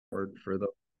Word for the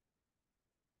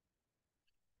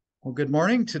Well, good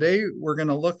morning. Today we're going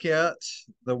to look at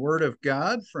the Word of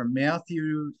God from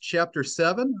Matthew chapter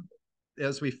 7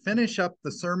 as we finish up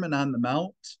the Sermon on the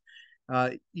Mount,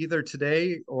 either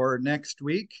today or next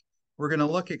week. We're going to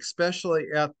look especially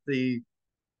at the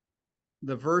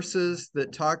verses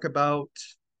that talk about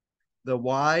the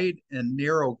wide and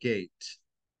narrow gate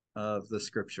of the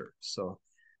Scripture. So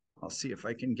I'll see if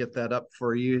I can get that up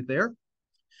for you there.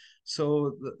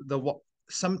 So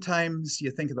sometimes you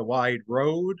think of the wide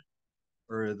road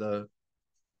or the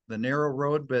narrow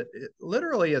road, but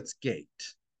literally it's gate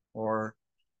or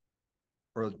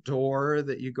a door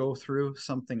that you go through,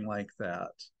 something like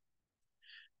that.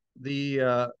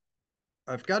 The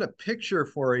I've got a picture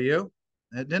for you.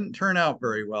 It didn't turn out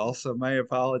very well, so my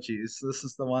apologies. This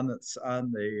is the one that's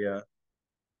on the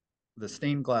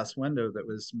stained glass window that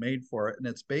was made for it, and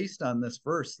it's based on this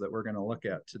verse that we're going to look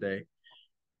at today.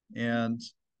 And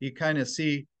you kind of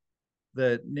see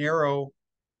the narrow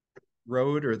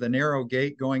road or the narrow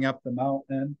gate going up the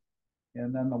mountain,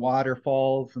 and then the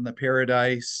waterfalls and the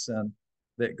paradise and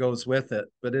that goes with it.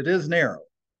 But it is narrow.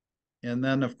 And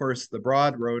then, of course, the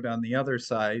broad road on the other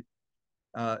side.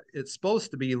 It's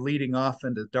supposed to be leading off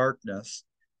into darkness,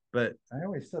 but I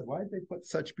always said, why did they put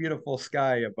such beautiful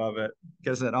sky above it?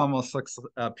 Because it almost looks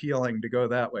appealing to go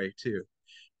that way too.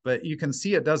 But you can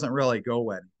see it doesn't really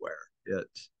go anywhere. It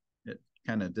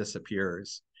kind of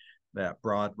disappears, that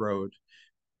broad road.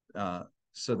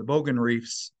 So the Bogan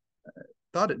Reefs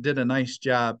thought it did a nice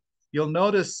job. You'll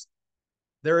notice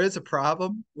there is a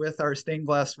problem with our stained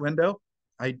glass window.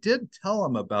 I did tell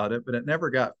them about it, but it never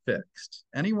got fixed.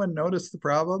 Anyone notice the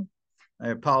problem? I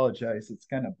apologize, it's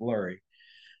kind of blurry.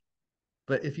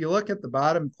 But if you look at the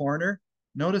bottom corner,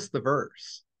 notice the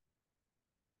verse.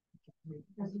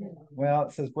 Well,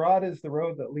 it says, broad is the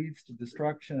road that leads to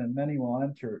destruction, and many will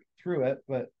enter through it,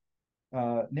 but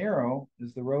narrow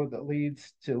is the road that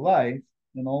leads to life,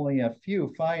 and only a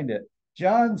few find it.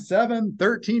 John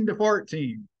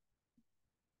 7:13-14.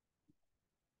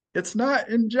 It's not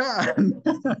in John.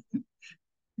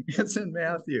 It's in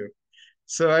Matthew.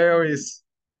 So I always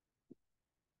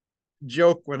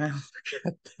joke when I look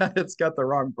at that, it's got the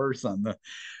wrong verse on it,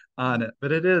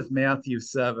 but it is Matthew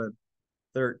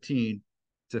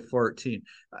 7:13-14.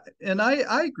 And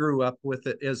I grew up with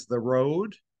it as the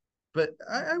road, but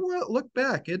I will look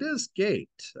back, it is gate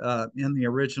in the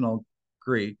original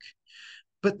Greek.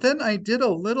 But then I did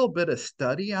a little bit of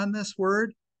study on this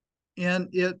word, and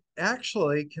it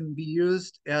actually can be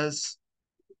used as,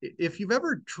 if you've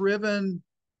ever driven,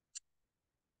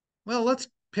 well, let's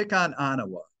pick on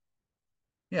Ottawa.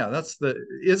 Yeah,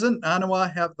 isn't Ottawa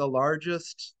have the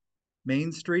largest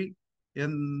main street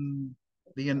in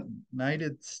the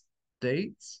United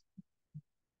States?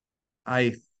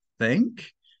 I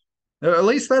think. Or at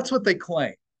least that's what they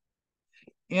claim.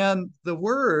 And the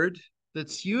word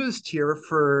that's used here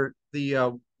for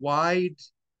the wide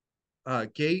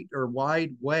gate or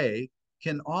wide way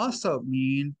can also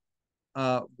mean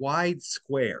wide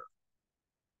square.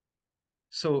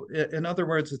 So in other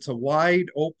words, it's a wide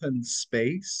open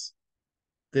space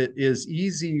that is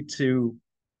easy to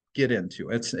get into.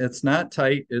 It's not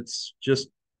tight, it's just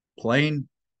plain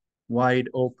wide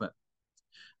open.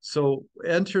 So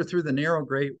enter through the narrow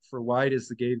gate, for wide is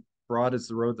the gate, broad is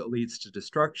the road that leads to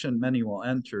destruction. Many will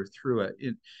enter through it.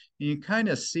 You kind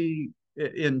of see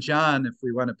in John, if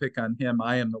we want to pick on him,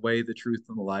 I am the way, the truth,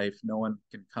 and the life. No one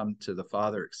can come to the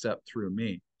Father except through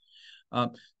me.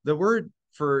 The word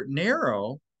for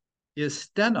narrow is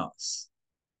stenos.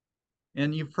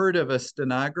 And you've heard of a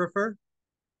stenographer,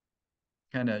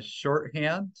 kind of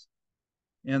shorthand.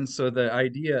 And so the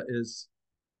idea is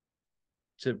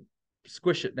to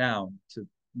squish it down, to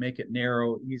make it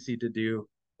narrow, easy to do,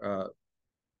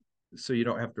 so you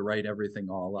don't have to write everything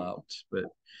all out. But,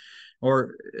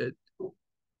 or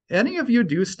any of you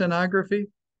do stenography?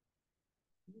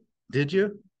 Did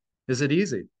you? Is it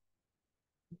easy?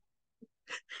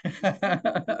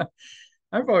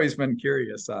 I've always been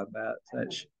curious on that.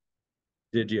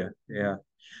 Did you? Yeah.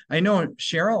 I know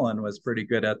Sherilyn was pretty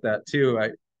good at that too.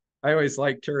 I always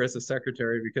liked her as a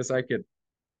secretary because I could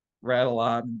rattle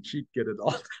on and she'd get it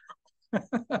all.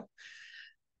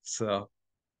 So,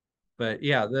 but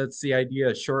yeah, that's the idea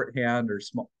of shorthand or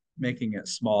small, making it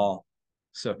small.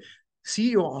 So, see,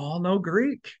 you all know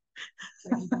Greek.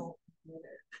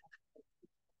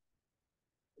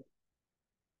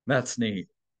 That's neat.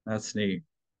 That's neat.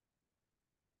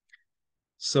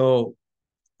 So,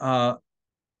 uh,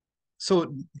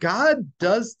 so God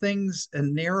does things a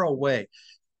narrow way.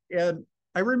 And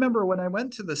I remember when I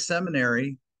went to the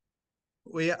seminary,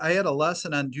 I had a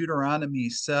lesson on Deuteronomy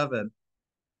 7,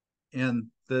 and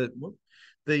The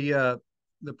the uh,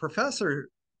 the professor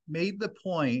made the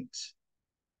point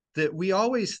that we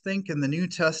always think in the New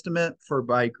Testament, for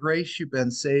by grace you've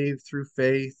been saved through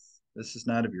faith. This is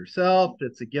not of yourself,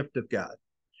 it's a gift of God.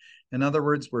 In other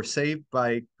words, we're saved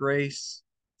by grace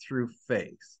through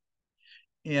faith.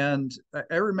 And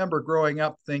I remember growing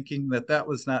up thinking that that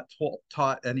was not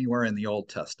taught anywhere in the Old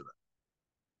Testament.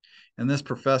 And this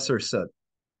professor said,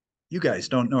 "You guys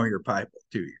don't know your Bible,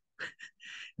 do you?"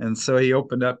 And so he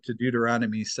opened up to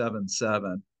Deuteronomy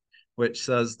 7:7, which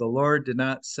says, "The Lord did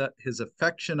not set his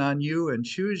affection on you and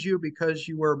choose you because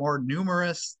you were more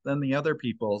numerous than the other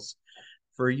peoples,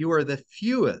 for you are the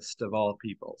fewest of all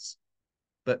peoples.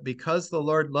 But because the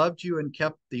Lord loved you and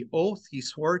kept the oath he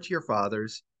swore to your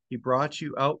fathers, he brought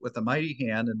you out with a mighty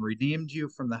hand and redeemed you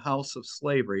from the house of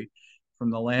slavery,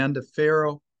 from the land of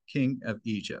Pharaoh, king of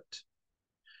Egypt."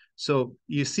 So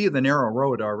you see the narrow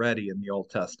road already in the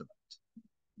Old Testament.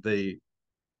 The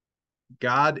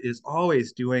God is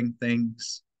always doing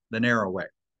things the narrow way.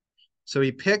 So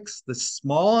he picks the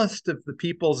smallest of the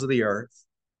peoples of the earth,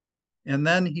 and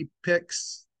then he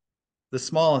picks the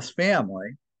smallest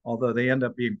family, although they end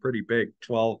up being pretty big,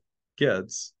 12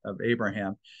 kids of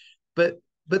Abraham. But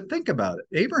think about it.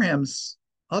 Abraham's,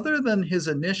 other than his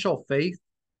initial faith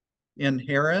in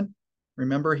Haran,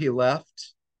 remember he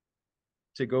left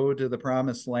to go to the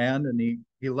promised land, and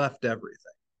he left everything.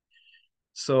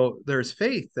 So there's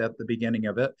faith at the beginning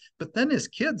of it, but then his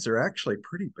kids are actually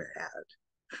pretty bad.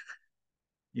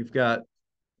 You've got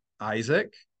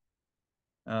Isaac.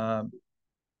 Um,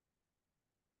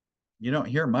 you don't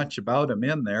hear much about him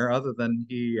in there other than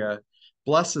he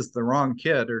blesses the wrong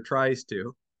kid, or tries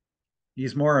to.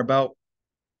 He's more about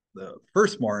the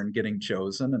firstborn getting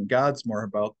chosen, and God's more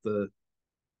about the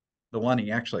one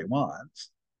he actually wants,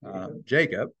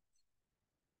 Jacob.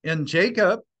 And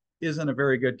Jacob isn't a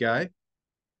very good guy.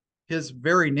 His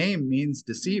very name means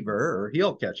deceiver or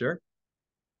heel catcher,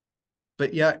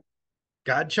 but yet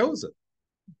God chose him,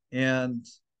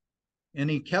 and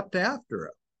he kept after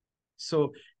him.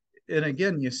 So, and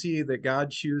again, you see that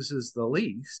God chooses the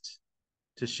least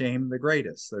to shame the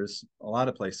greatest. There's a lot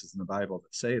of places in the Bible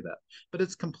that say that, but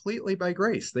it's completely by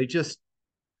grace. They just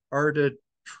are to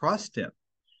trust him.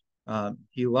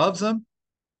 He loves them.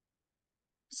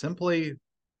 Simply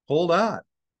hold on,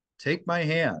 take my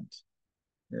hand.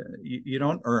 You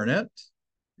don't earn it.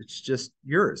 It's just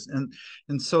yours.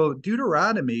 And so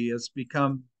Deuteronomy has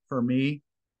become, for me,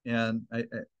 and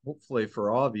hopefully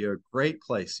for all of you, a great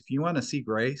place. If you want to see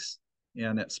grace,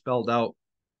 and it's spelled out,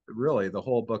 really, the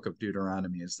whole book of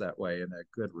Deuteronomy is that way, and a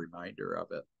good reminder of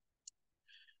it.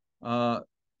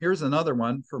 Here's another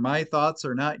one. For my thoughts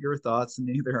are not your thoughts, and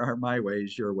neither are my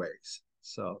ways your ways.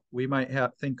 So we might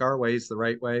think our ways the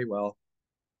right way. Well,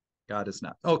 God is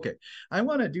not. Okay, I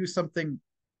want to do something.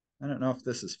 I don't know if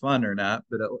this is fun or not,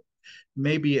 but it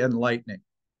may be enlightening.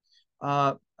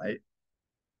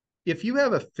 If you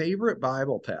have a favorite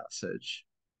Bible passage,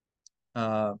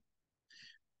 want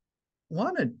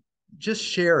to just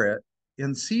share it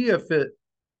and see if it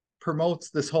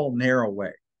promotes this whole narrow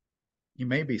way. You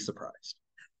may be surprised.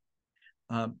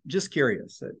 Just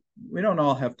curious. We don't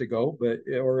all have to go, but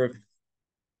or if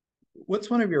what's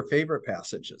one of your favorite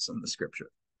passages in the scripture?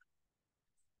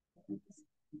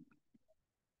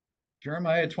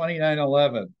 Jeremiah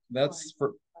 29:11. That's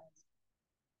for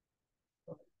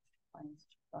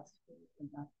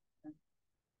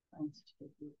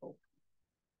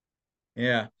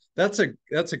yeah, that's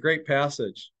a great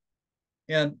passage.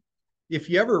 And if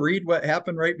you ever read what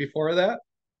happened right before that,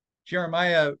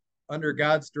 Jeremiah, under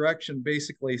God's direction,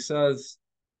 basically says,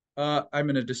 I'm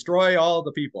going to destroy all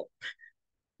the people,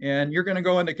 and you're going to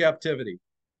go into captivity.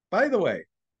 By the way,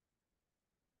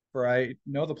 for I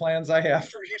know the plans I have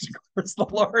for you, towards the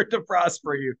Lord, to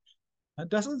prosper you. It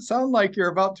doesn't sound like you're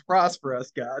about to prosper us,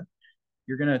 God.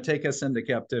 You're going to take us into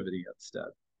captivity instead.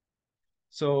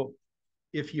 So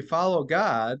if you follow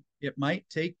God, it might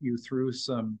take you through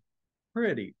some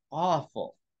pretty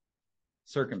awful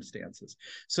circumstances.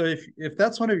 So if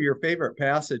that's one of your favorite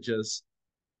passages,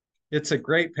 it's a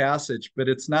great passage, but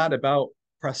it's not about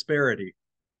prosperity.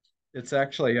 It's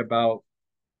actually about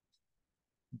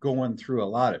going through a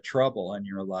lot of trouble in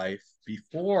your life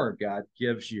before God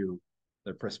gives you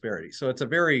the prosperity. So it's a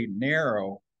very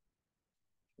narrow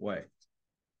way.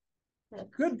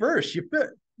 Good verse. You fit.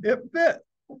 It fit.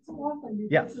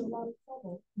 Yeah.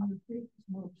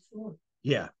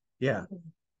 Yeah. Yeah.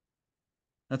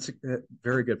 That's a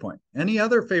very good point. Any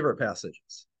other favorite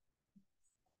passages?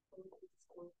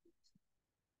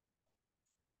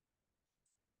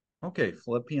 Okay,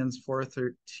 Philippians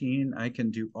 4:13, I can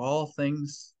do all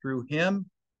things through him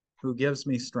who gives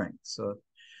me strength. So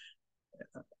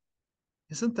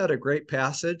Isn't that a great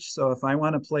passage? So if I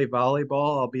want to play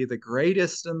volleyball, I'll be the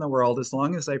greatest in the world as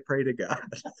long as I pray to God.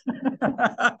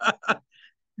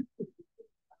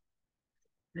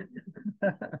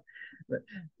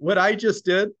 What I just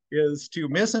did is to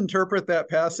misinterpret that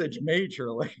passage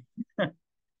majorly.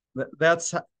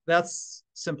 that's that's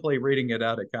simply reading it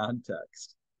out of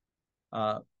context.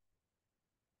 Uh,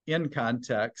 in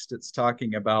context, it's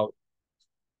talking about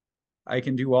I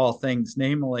can do all things,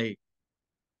 namely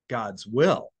God's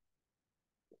will.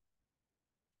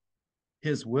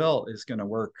 His will is going to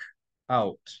work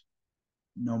out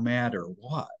no matter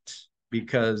what,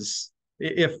 because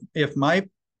if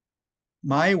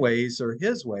my ways are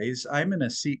his ways, I'm going to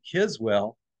seek his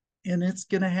will, and it's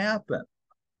going to happen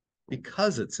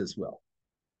because it's his will.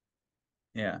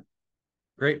 Yeah,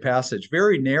 great passage.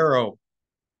 Very narrow,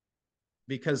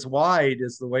 because wide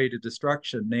is the way to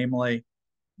destruction, namely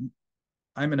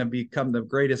I'm going to become the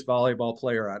greatest volleyball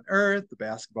player on earth, the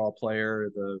basketball player,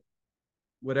 the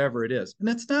whatever it is. And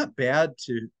it's not bad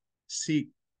to seek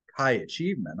high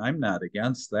achievement. I'm not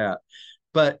against that.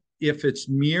 But if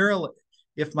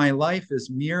my life is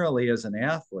merely as an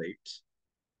athlete,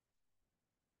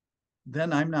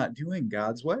 then I'm not doing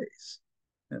God's ways.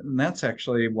 And that's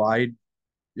actually wide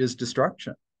is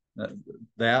destruction.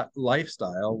 That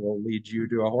lifestyle will lead you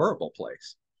to a horrible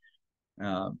place.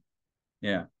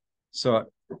 Yeah. So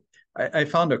I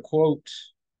found a quote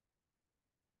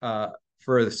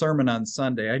for the sermon on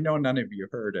Sunday. I know none of you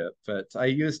heard it, but I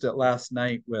used it last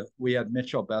night we had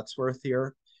Mitchell Betzworth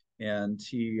here, and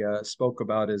he spoke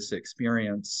about his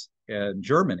experience in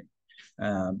Germany.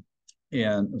 And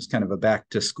it was kind of a back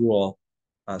to school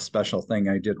special thing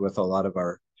I did with a lot of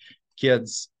our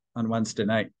kids on Wednesday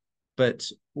night. But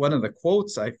one of the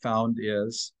quotes I found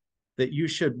is that you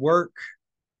should work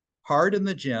hard in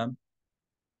the gym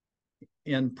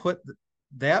and put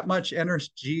that much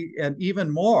energy and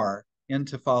even more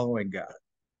into following God.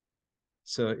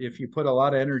 So if you put a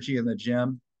lot of energy in the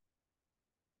gym,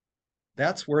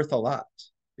 that's worth a lot.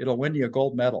 It'll win you a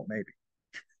gold medal, maybe.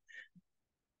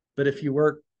 But if you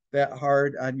work that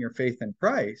hard on your faith in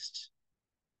Christ,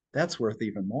 that's worth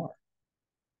even more.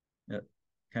 It,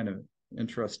 kind of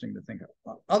interesting to think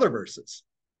of. Other verses.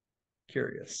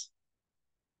 Curious.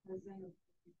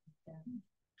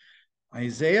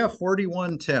 Isaiah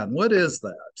 41:10. What is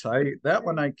that? That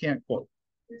one I can't quote.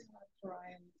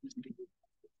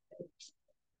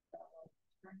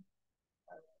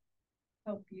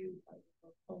 Help you, I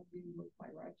will uphold you with my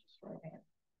righteous right hand.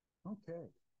 Okay.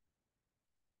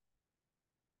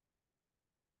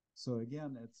 So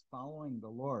again, it's following the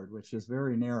Lord, which is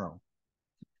very narrow.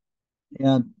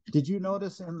 And did you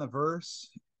notice in the verse,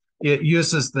 it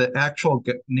uses the actual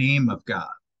name of God?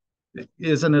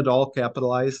 Isn't it all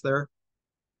capitalized there?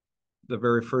 The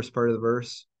very first part of the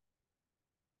verse?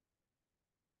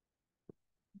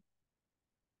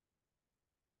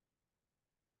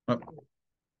 Oh,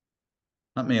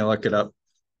 let me look it up.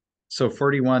 So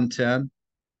 41:10.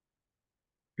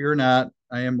 Fear not,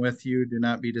 I am with you. Do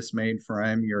not be dismayed, for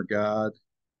I am your God.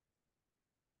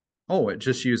 Oh, it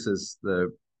just uses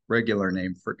the regular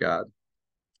name for God.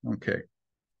 Okay.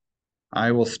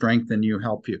 I will strengthen you,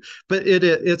 help you. But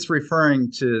it's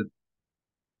referring to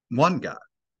one God,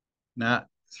 not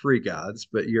three gods,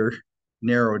 but you're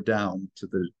narrowed down to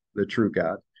the true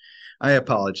God. I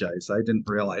apologize. I didn't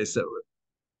realize it would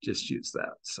just use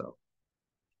that. So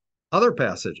other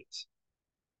passages.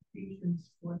 Ephesians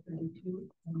 4:32,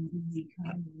 and be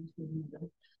kind to another,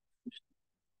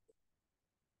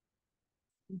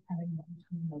 having one to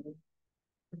another,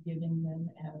 forgiving them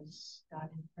as God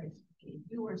in Christ forgave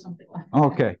you, or something like that.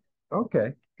 Okay.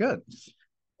 Okay. Good.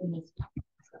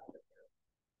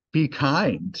 Be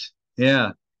kind.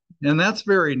 Yeah. And that's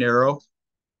very narrow.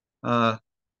 Well,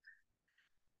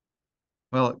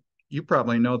 you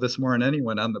probably know this more than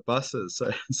anyone on the buses.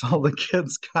 It's all the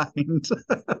kids kind.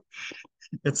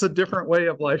 It's a different way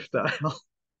of lifestyle.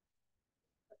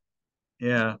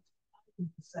 Yeah.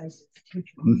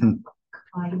 Mm-hmm.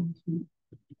 Kind to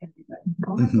everybody. You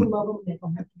don't have to love them. They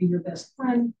don't have to be your best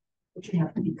friend, but you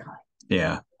have to be kind.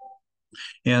 Yeah.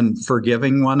 And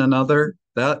forgiving one another,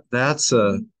 that's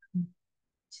a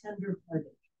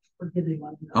tender-hearted, forgiving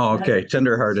one another. Oh, okay.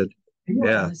 Tender-hearted.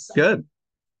 Yeah. Good.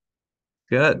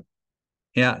 Good.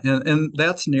 Yeah. And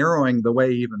that's narrowing the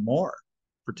way even more,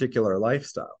 particular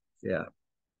lifestyle. Yeah.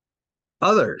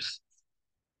 Others.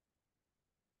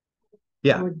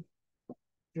 Yeah.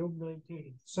 Job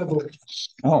 19.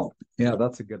 Oh, yeah,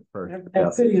 that's a good part.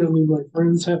 Have pity on me, my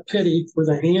friends. Have pity, for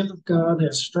the hand of God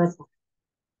has struck me.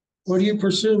 Why do you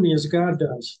pursue me as God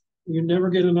does? You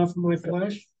never get enough of my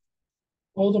flesh?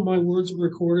 All of my words are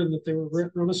recorded, that they were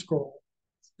written on a scroll.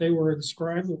 They were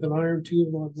inscribed with an iron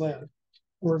tool on lead,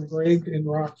 or engraved in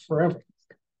rock forever.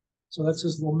 So that's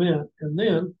his lament. And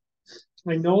then,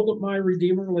 I know that my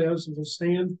Redeemer lives and will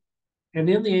stand, and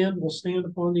in the end will stand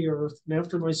upon the earth. And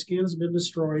after my skin has been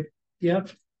destroyed,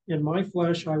 yet in my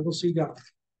flesh I will see God.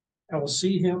 I will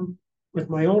see him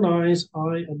with my own eyes,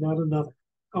 I and not another.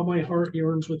 How my heart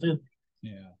yearns within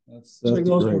me. Yeah, that's So it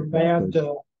goes from bad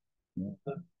yeah.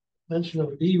 mention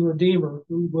of the Redeemer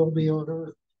who will be on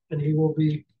earth, and he will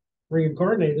be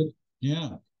reincarnated.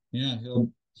 Yeah, he'll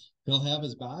have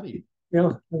his body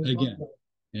again,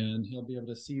 and he'll be able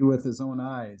to see with his own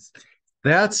eyes.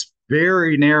 That's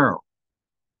very narrow.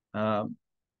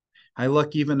 I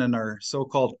look even in our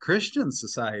so-called Christian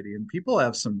society, and people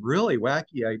have some really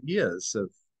wacky ideas of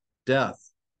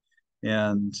death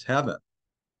and heaven.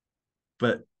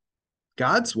 But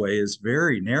God's way is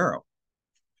very narrow.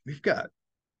 We've got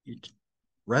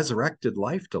resurrected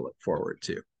life to look forward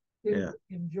to.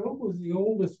 And Job was the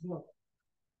oldest one.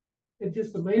 It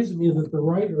just amazes me that the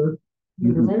writer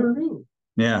knew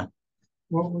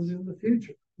what was in the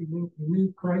future. He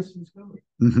knew Christ was coming.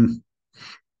 Mm-hmm.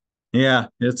 Yeah,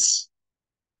 it's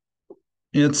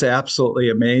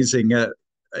absolutely amazing.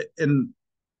 And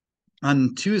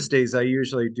on Tuesdays, I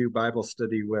usually do Bible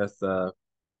study with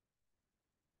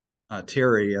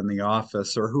Terry in the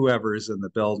office or whoever's in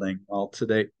the building. Well,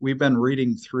 today we've been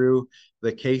reading through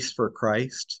The Case for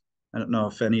Christ. I don't know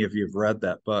if any of you have read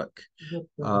that book.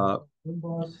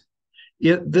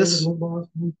 This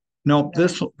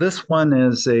one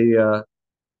is a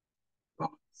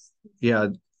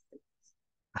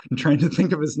I'm trying to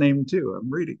think of his name too. I'm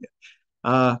reading it.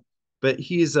 But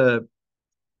he was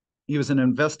an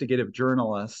investigative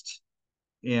journalist,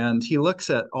 and he looks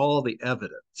at all the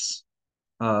evidence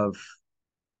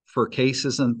for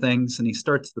cases and things, and he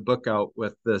starts the book out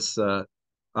with this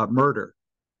murder,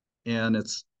 and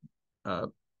it's a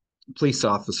police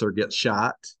officer gets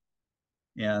shot,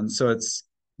 and so it's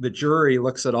the jury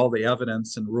looks at all the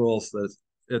evidence and rules that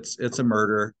it's a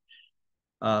murder,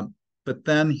 but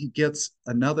then he gets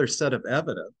another set of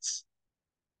evidence,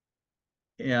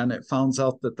 and it finds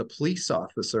out that the police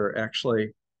officer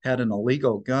actually had an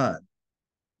illegal gun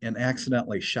and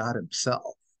accidentally shot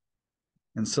himself.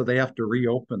 And so they have to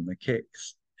reopen the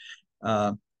case.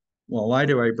 Well, why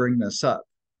do I bring this up?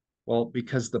 Well,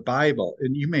 because the Bible,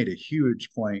 and you made a huge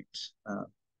point,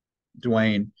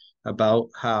 Dwayne, about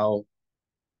how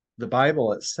the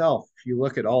Bible itself, if you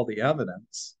look at all the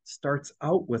evidence, starts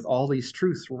out with all these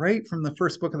truths right from the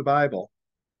first book of the Bible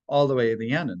all the way to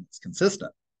the end, and it's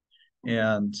consistent.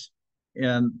 And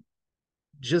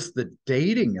just the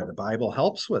dating of the Bible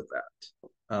helps with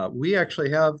that. We actually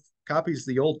have copies of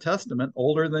the Old Testament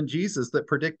older than Jesus that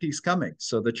predict he's coming.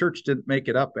 So the church didn't make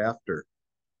it up after.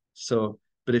 So,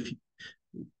 but if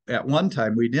at one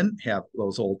time we didn't have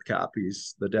those old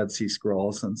copies, the Dead Sea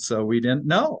Scrolls, and so we didn't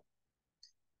know.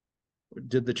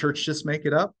 Did the church just make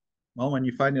it up? Well, when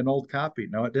you find an old copy,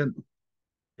 no, it didn't.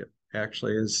 It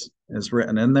actually is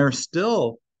written, and they're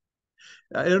still.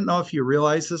 I don't know if you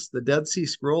realize this, the Dead Sea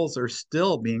Scrolls are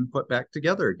still being put back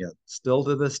together again, still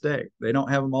to this day. They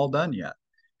don't have them all done yet.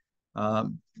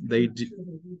 They do,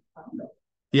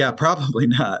 yeah, probably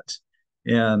not.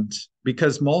 And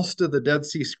because most of the Dead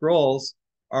Sea Scrolls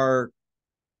are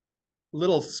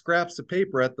little scraps of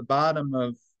paper at the bottom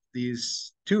of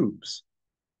these tubes.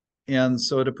 And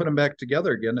so to put them back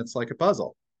together again, it's like a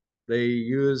puzzle. They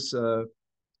use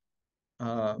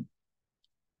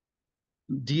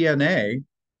DNA,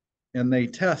 and they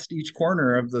test each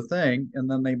corner of the thing, and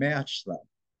then they match them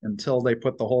until they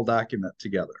put the whole document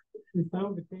together. We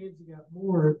found the caves that got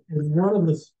more, and one of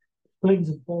the things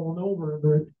had fallen over.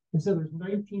 They said there's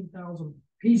 19,000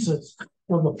 pieces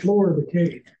on the floor of the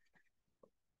cave.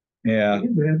 Yeah.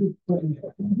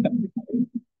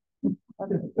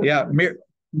 Yeah.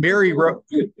 Mary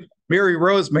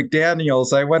Rose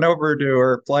McDaniels, I went over to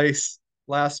her place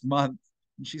last month,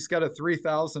 and she's got a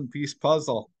 3,000 piece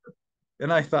puzzle.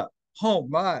 And I thought, oh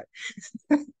my.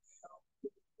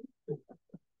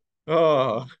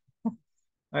 Oh,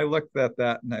 I looked at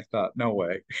that and I thought, no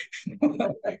way.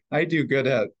 I do good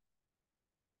at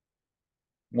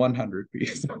 100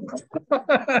 pieces.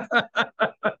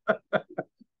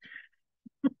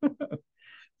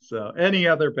 So, any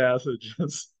other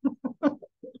passages?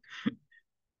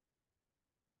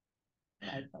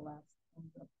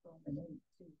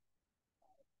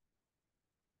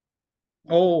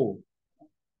 Oh,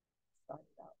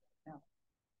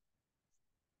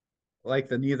 like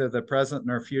the neither the present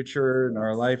nor future,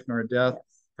 nor life nor death,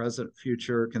 present,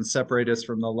 future, can separate us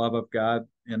from the love of God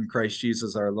in Christ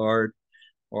Jesus our Lord,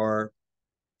 or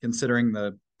considering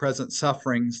the present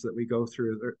sufferings that we go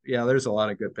through. Yeah, there's a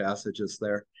lot of good passages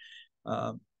there.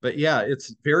 But yeah,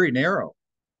 it's very narrow,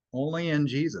 only in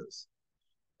Jesus.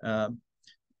 Um,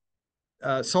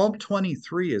 Psalm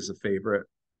 23 is a favorite,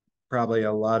 probably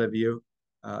a lot of you.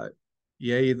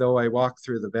 Yea, though I walk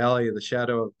through the valley of the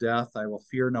shadow of death, I will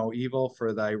fear no evil,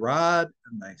 for thy rod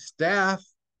and thy staff,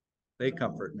 they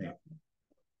comfort me.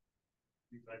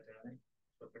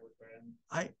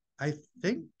 I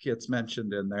think it's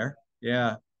mentioned in there.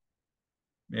 Yeah.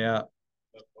 Yeah.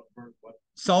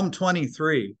 Psalm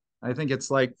 23. I think it's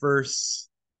like verse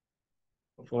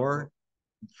 4,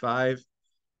 5.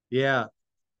 Yeah.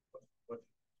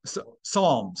 So,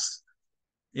 Psalms.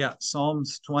 Yeah,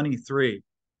 Psalms 23.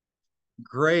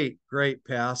 Great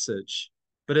passage.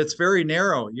 But it's very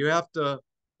narrow. You have to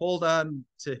hold on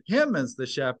to him as the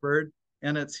shepherd,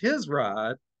 and it's his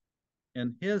rod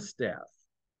and his staff,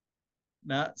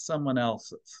 not someone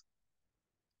else's.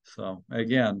 So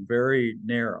again, very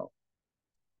narrow.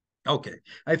 Okay,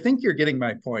 I think you're getting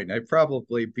my point. I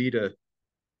probably beat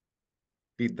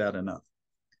that enough.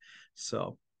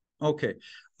 So, okay.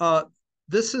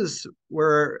 This is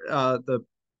where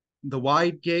the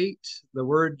wide gate, the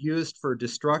word used for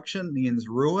destruction, means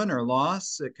ruin or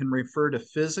loss. It can refer to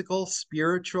physical,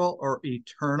 spiritual, or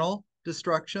eternal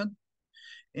destruction.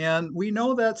 And we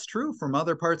know that's true from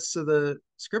other parts of the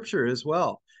scripture as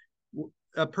well.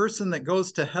 A person that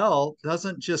goes to hell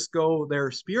doesn't just go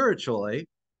there spiritually,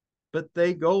 but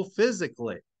they go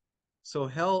physically. So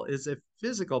hell is a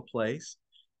physical place,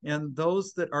 and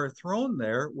those that are thrown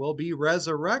there will be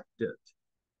resurrected.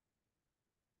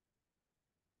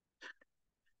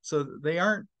 So they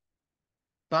aren't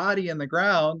body in the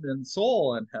ground and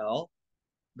soul in hell.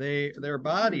 Their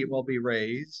body will be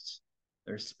raised,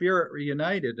 their spirit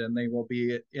reunited, and they will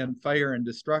be in fire and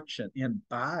destruction in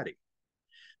body.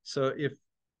 So if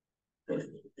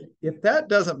that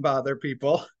doesn't bother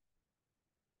people,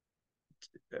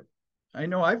 I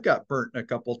know I've got burnt a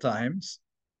couple times.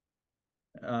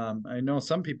 I know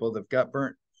some people that have got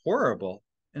burnt horrible,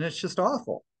 and it's just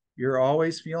awful. You're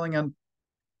always feeling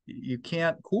you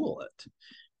can't cool it.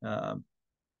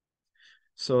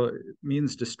 So it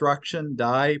means destruction,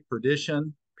 die,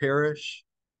 perdition, perish,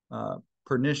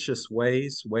 pernicious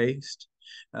ways, waste.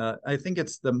 I think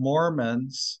it's the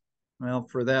Mormons, well,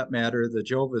 for that matter, the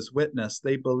Jehovah's Witness,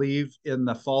 they believe in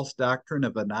the false doctrine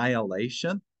of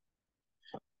annihilation.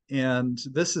 And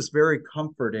this is very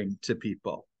comforting to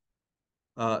people,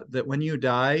 that when you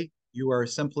die, you are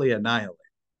simply annihilated.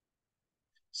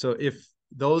 So if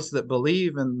those that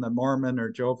believe in the Mormon or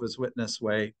Jehovah's Witness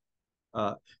way,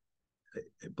 I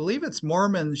believe it's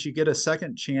Mormons, you get a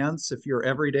second chance if you're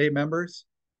everyday members.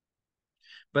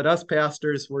 But us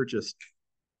pastors, we're just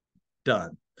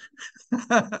done.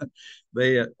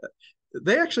 they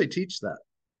actually teach that.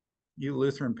 You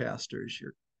Lutheran pastors,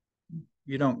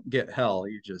 you don't get hell,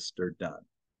 you just are done,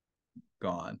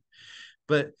 gone.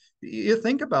 But you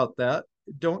think about that.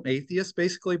 Don't atheists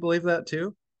basically believe that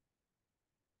too?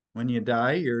 When you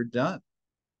die, you're done.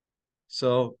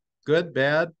 So good,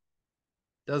 bad,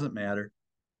 doesn't matter.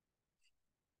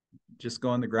 Just go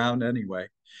on the ground anyway.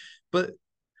 But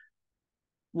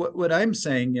what I'm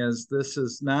saying is this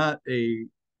is not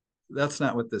that's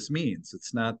not what this means.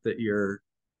 It's not that you're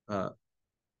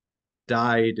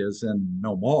died as in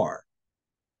no more.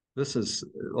 This is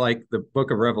like the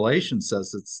book of Revelation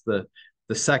says, it's the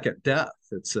second death.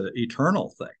 It's an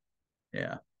eternal thing.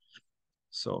 Yeah.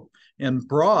 So, and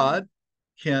broad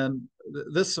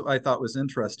this I thought was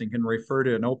interesting, can refer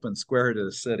to an open square to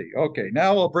the city. Okay,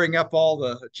 now we'll bring up all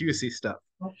the juicy stuff.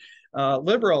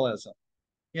 Liberalism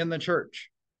in the church.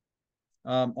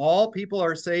 All people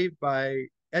are saved by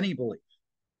any belief.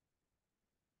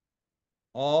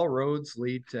 All roads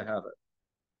lead to heaven.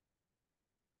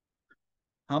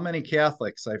 How many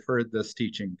Catholics I've heard this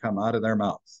teaching come out of their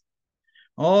mouths?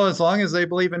 Oh, as long as they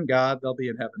believe in God, they'll be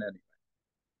in heaven anyway.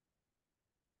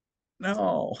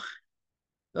 No,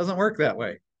 doesn't work that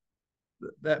way.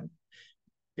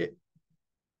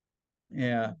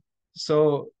 Yeah.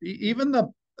 So even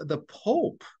the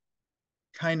Pope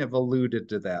kind of alluded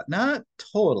to that, not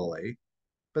totally,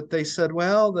 but they said,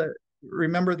 well,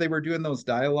 remember they were doing those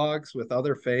dialogues with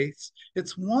other faiths.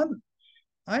 It's one.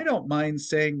 I don't mind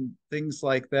saying things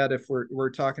like that if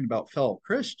we're talking about fellow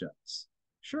Christians.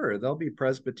 Sure, there'll be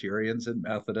Presbyterians and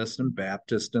Methodists and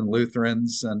Baptists and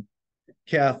Lutherans and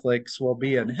Catholics will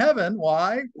be in heaven.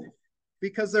 Why?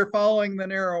 Because they're following the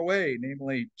narrow way,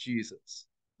 namely Jesus,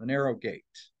 the narrow gate.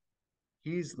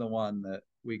 He's the one that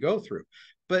we go through.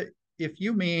 But if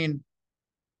you mean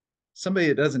somebody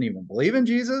that doesn't even believe in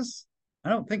Jesus, I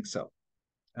don't think so.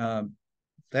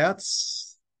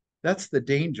 That's that's the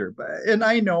danger. But and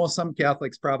I know some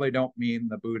Catholics probably don't mean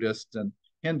the Buddhists and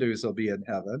Hindus will be in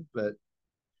heaven, but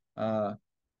uh,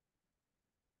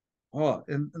 oh,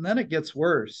 and then it gets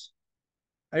worse.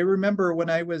 I remember when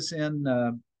I was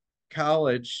in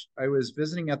college, I was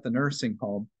visiting at the nursing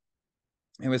home.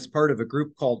 I was part of a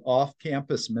group called Off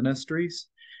Campus Ministries.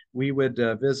 We would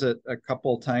visit a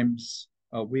couple times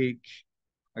a week,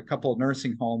 a couple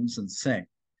nursing homes and sing.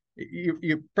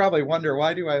 You probably wonder,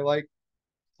 why do I like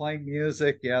playing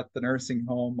music at the nursing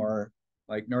home or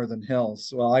like Northern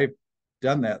Hills? Well, I've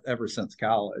done that ever since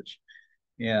college.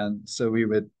 And so we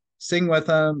would sing with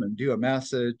them and do a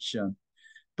message.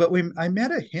 But I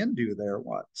met a Hindu there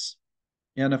once.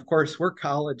 And of course, we're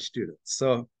college students.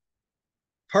 So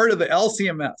part of the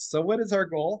LCMS. So what is our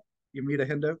goal? You meet a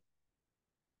Hindu?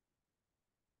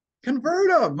 Convert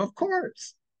them, of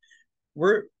course.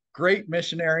 We're great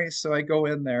missionaries. So I go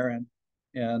in there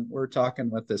and we're talking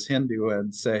with this Hindu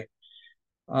and say,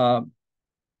 do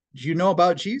you know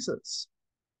about Jesus?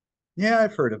 Yeah,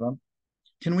 I've heard of him.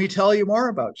 Can we tell you more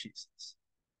about Jesus?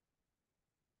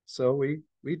 So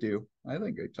we do. I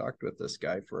think I talked with this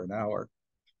guy for an hour.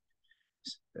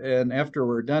 And after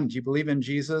we're done, do you believe in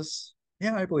Jesus?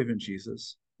 Yeah, I believe in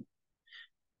Jesus.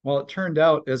 Well, it turned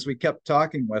out as we kept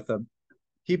talking with him,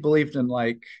 he believed in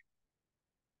like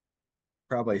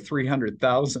probably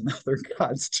 300,000 other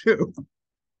gods too.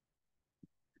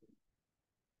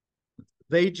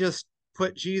 They just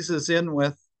put Jesus in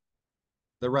with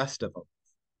the rest of them.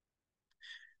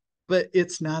 But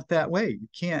it's not that way.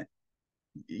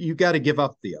 You got to give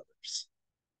up the others.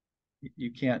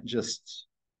 You can't just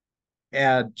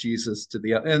add Jesus to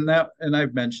the and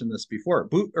I've mentioned this before.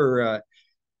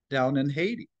 Down in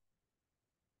Haiti,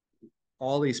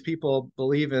 all these people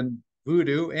believe in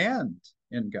voodoo and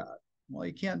in God. Well,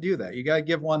 you can't do that. You got to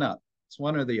give one up. It's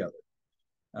one or the other.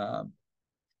 And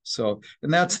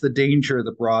that's the danger of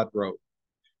the broad road.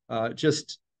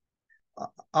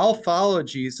 I'll follow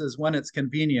Jesus when it's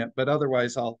convenient, but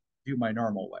otherwise I'll do my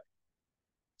normal way.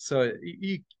 So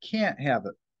you can't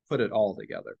put it all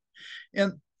together.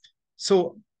 And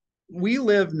so we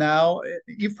live now,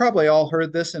 you've probably all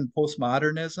heard this in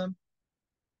postmodernism.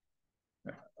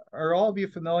 Are all of you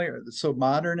familiar? So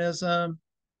modernism,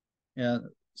 and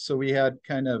so we had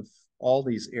kind of all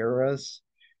these eras,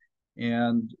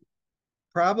 and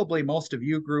probably most of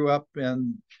you grew up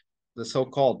in the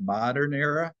so-called modern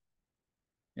era.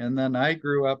 And then I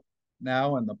grew up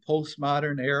now in the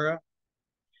postmodern era.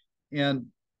 And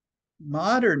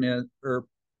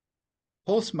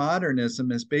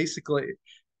postmodernism is basically,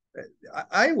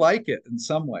 I like it in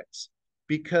some ways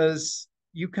because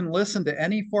you can listen to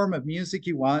any form of music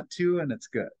you want to and it's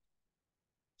good.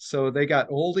 So they got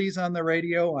oldies on the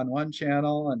radio on one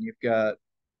channel, and you've got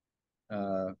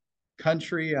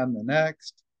country on the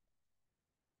next,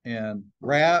 and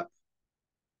rap,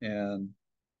 and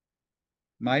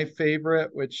my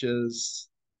favorite, which is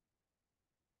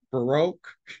Baroque.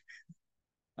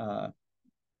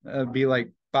 It'd be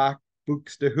like Bach,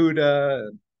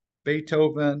 Buxtehude,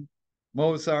 Beethoven,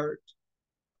 Mozart.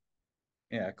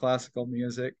 Yeah, classical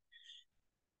music.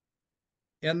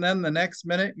 And then the next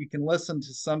minute, you can listen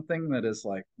to something that is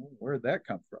like, where'd that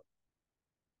come from?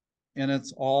 And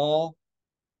it's all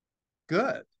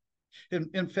good.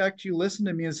 In fact, you listen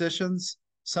to musicians,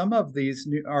 some of these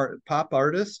pop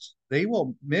artists, they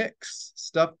will mix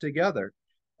stuff together.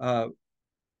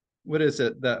 What is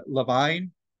it? The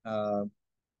Levine,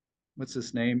 what's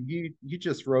his name? He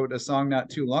just wrote a song not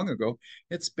too long ago.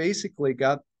 It's basically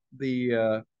got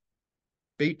the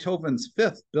Beethoven's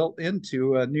Fifth built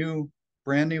into a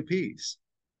brand new piece.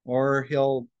 Or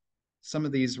some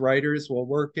of these writers will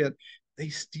work it. They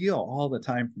steal all the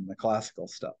time from the classical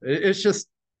stuff. It's just,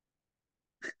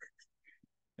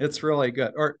 it's really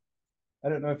good. Or I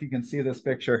don't know if you can see this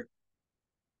picture.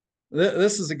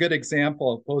 This is a good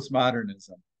example of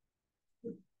postmodernism.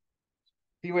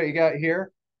 See what you got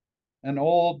here? An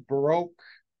old Baroque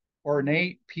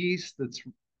ornate piece that's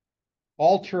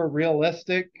ultra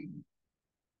realistic.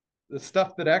 The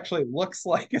stuff that actually looks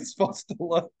like it's supposed to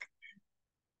look.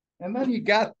 And then you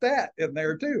got that in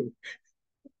there too.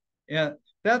 And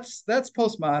that's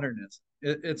postmodernism.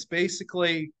 It's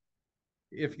basically,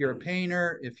 if you're a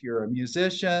painter, if you're a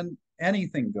musician,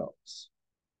 anything goes.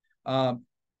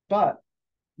 But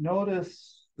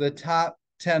notice the top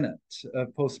tenet of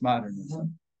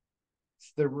postmodernism.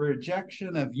 It's the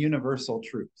rejection of universal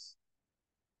truths.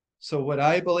 So what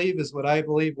I believe is what I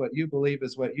believe, what you believe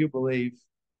is what you believe.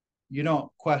 You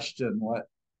don't question what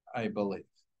I believe.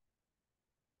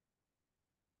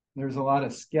 There's a lot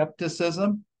of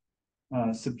skepticism,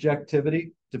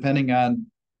 subjectivity, depending on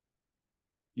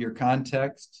your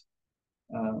context.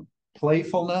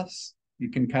 playfulness. You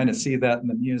can kind of see that in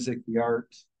the music, the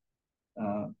art.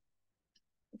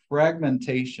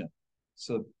 Fragmentation.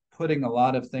 So putting a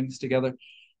lot of things together.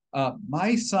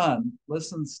 My son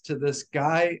listens to this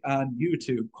guy on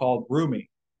YouTube called Rumi.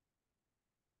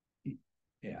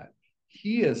 Yeah,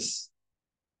 he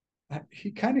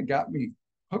kind of got me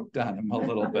hooked on him a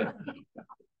little bit.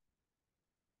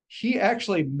 He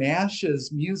actually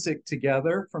mashes music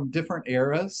together from different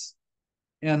eras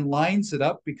and lines it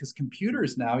up, because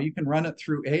computers now, you can run it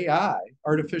through AI,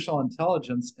 artificial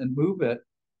intelligence, and move it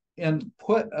and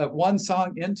put one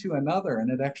song into another, and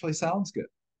it actually sounds good.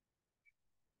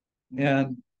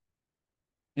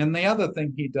 And the other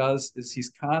thing he does is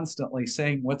he's constantly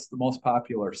saying what's the most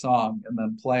popular song and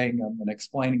then playing them and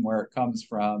explaining where it comes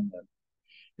from. And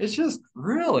it's just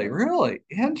really, really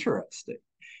interesting.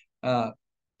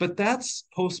 But that's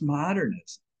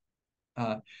postmodernism.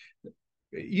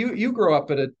 You grew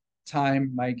up at a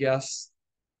time, I guess,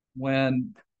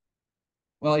 when,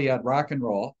 well, you had rock and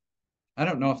roll. I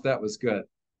don't know if that was good.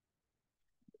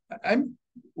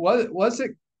 Was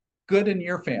it good in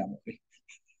your family?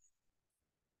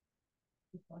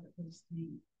 I thought it was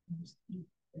the most deep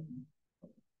thing.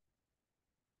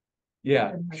 Yeah.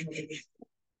 And my mother was-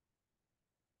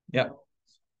 Yeah.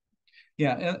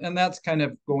 Yeah, and that's kind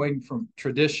of going from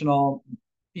traditional,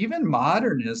 even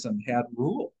modernism had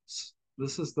rules.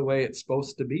 This is the way it's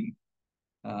supposed to be.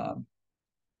 And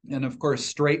of course,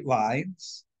 straight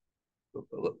lines.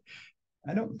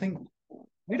 I don't think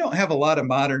we don't have a lot of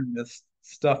modernist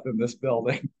stuff in this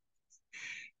building.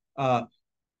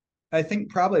 I think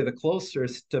probably the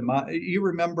closest to you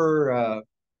remember,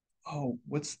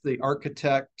 what's the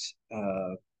architect?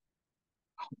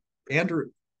 Andrew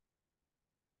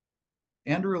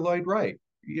Lloyd Wright.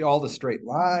 All the straight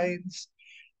lines.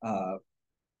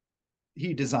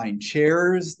 He designed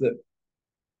chairs that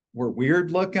were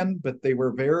weird looking, but they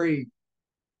were very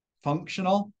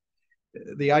functional.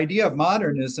 The idea of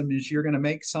modernism is you're going to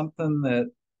make something that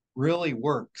really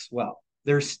works well.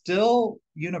 There's still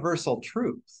universal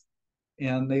truth,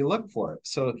 and they look for it.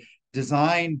 So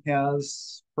design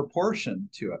has proportion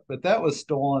to it, but that was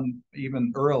stolen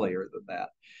even earlier than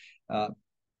that.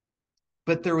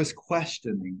 But there was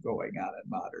questioning going on in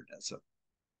modernism.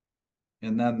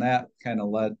 And then that kind of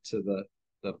led to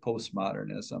the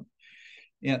postmodernism.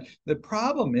 And the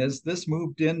problem is this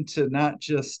moved into not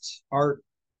just art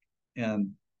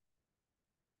and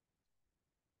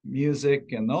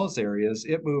music and those areas,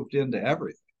 it moved into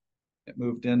everything. It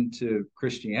moved into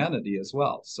Christianity as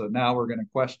well. So now we're going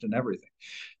to question everything.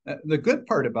 The good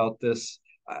part about this,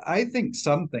 I think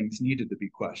some things needed to be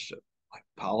questioned, like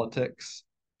politics.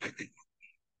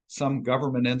 Some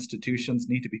government institutions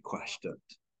need to be questioned.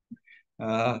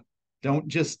 Don't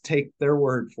just take their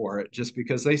word for it just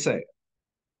because they say it.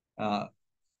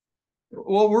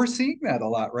 Well, we're seeing that a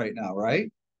lot right now,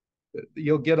 right?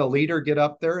 You'll get a leader get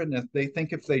up there, and if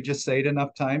they just say it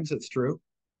enough times, it's true.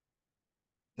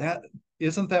 That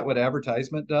isn't that what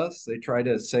advertisement does? They try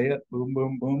to say it boom,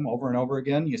 boom, boom over and over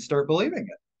again. You start believing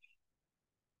it.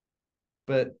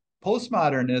 But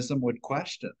postmodernism would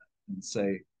question it and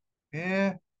say,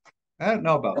 "Yeah, I don't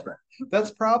know about that."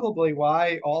 That's probably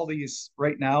why all these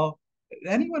right now.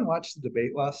 Anyone watch the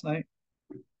debate last night?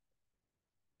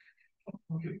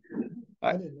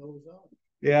 I didn't know it was on.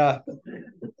 Yeah.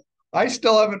 I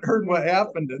still haven't heard what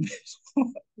happened in this.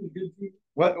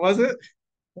 What was it?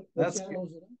 That's good.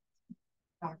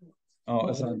 Oh,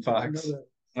 it's on Fox.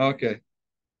 Okay.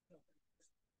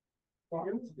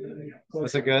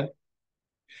 Was it good?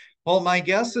 Well, my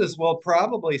guess is we'll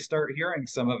probably start hearing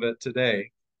some of it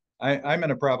today. I'm going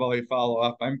to probably follow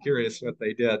up. I'm curious what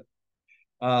they did.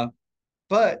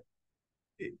 But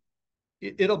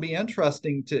it'll be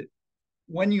interesting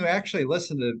when you actually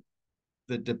listen to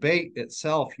the debate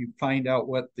itself, you find out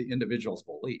what the individuals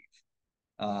believe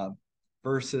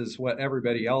versus what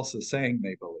everybody else is saying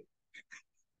they believe.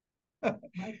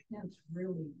 Mike Pence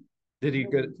really. Did he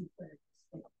good?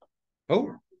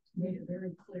 Oh. Made it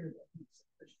very clear that he's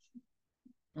a Christian.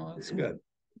 Oh, that's good.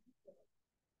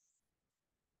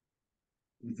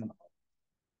 Mm-hmm.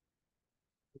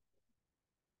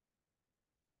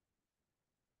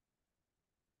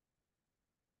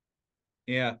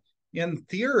 Yeah. In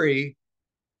theory,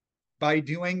 by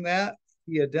doing that,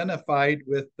 he identified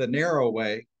with the narrow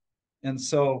way. And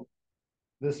so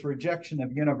this rejection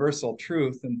of universal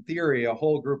truth, in theory, a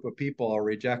whole group of people will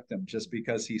reject him just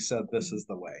because he said this is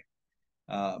the way.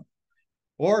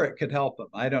 Or it could help him.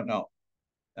 I don't know.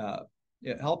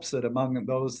 It helps it among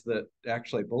those that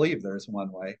actually believe there's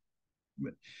one way.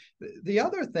 The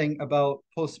other thing about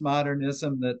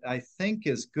postmodernism that I think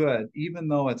is good, even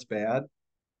though it's bad,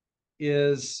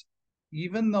 is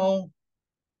even though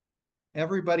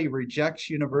everybody rejects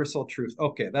universal truth,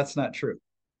 okay, that's not true.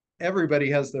 Everybody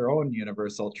has their own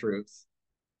universal truth.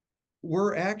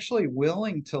 We're actually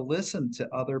willing to listen to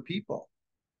other people.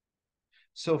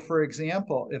 So, for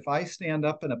example, if I stand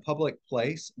up in a public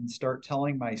place and start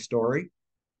telling my story,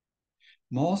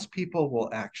 most people will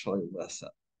actually listen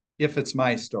if it's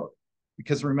my story.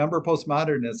 Because remember,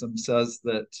 postmodernism says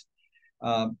that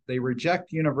they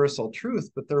reject universal truth,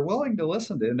 but they're willing to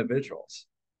listen to individuals.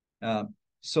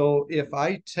 So if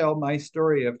I tell my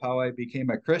story of how I became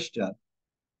a Christian,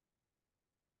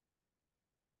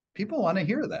 people want to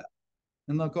hear that.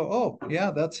 And they'll go, oh,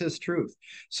 yeah, that's his truth.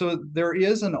 So there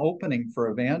is an opening for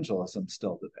evangelism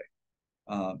still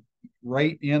today,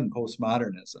 right in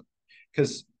postmodernism,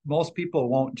 because most people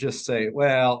won't just say,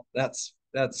 well, that's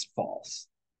false.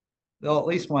 They'll at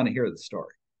least want to hear the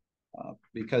story,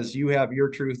 because you have your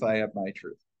truth, I have my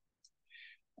truth.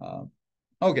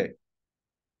 Okay.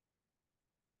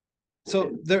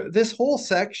 So this whole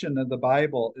section of the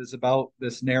Bible is about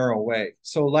this narrow way.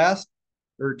 So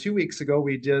 2 weeks ago,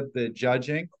 we did the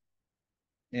judging.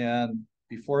 And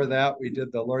before that, we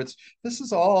did the Lord's. This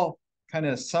is all kind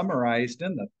of summarized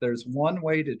in that there's one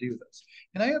way to do this.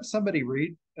 Can I have somebody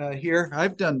read here?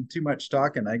 I've done too much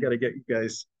talking. I got to get you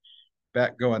guys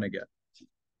back going again.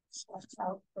 Watch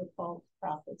out for false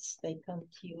prophets. They come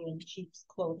to you in sheep's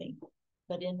clothing,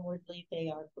 but inwardly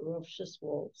they are ferocious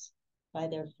wolves. By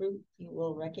their fruit you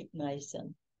will recognize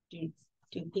them. Do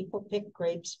people pick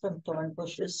grapes from thorn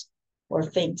bushes or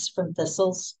figs from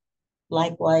thistles?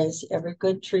 Likewise, every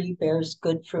good tree bears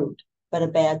good fruit, but a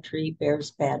bad tree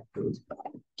bears bad fruit.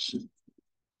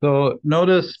 So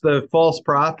notice the false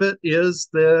prophet is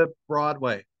the broad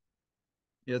way.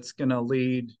 It's going to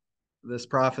lead, this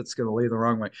prophet's going to lead the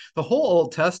wrong way. The whole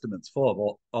Old Testament's full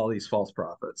of all these false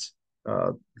prophets.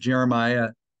 Jeremiah,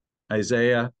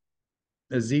 Isaiah,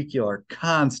 Ezekiel are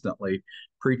constantly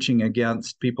preaching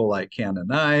against people like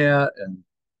Hananiah, and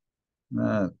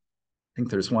I think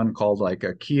there's one called like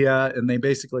Achaia, and they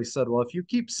basically said, well, if you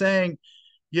keep saying,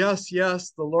 yes,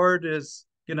 yes, the Lord is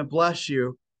going to bless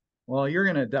you, well, you're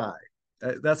going to die.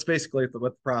 That's basically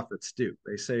what the prophets do.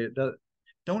 They say,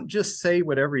 don't just say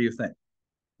whatever you think.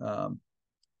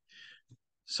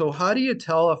 So how do you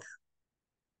tell if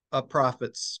a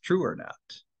prophet's true or not?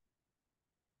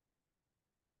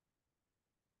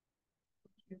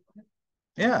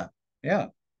 Yeah, yeah.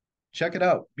 Check it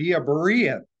out. Be a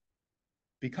Berean.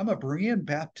 Become a Berean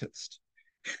Baptist.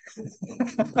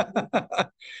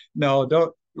 No,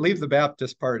 don't leave the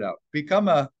Baptist part out. Become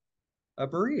a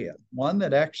Berean, one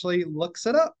that actually looks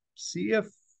it up. See if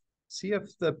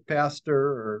the pastor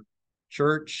or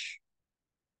church,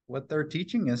 what they're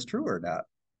teaching is true or not.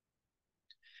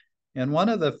 And one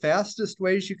of the fastest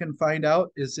ways you can find out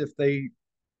is if they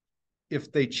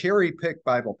cherry pick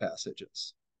Bible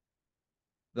passages.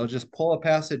 They'll just pull a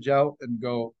passage out and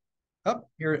go, up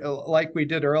here, like we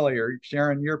did earlier,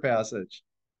 sharing your passage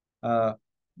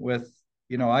with,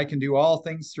 I can do all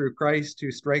things through Christ who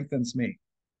strengthens me.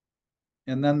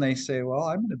 And then they say, well,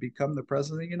 I'm going to become the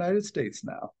president of the United States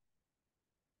now.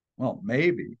 Well,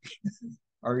 maybe.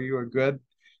 Are you a good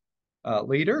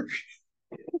leader?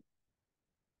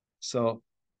 So,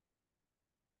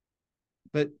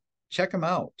 but check them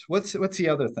out. What's the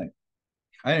other thing?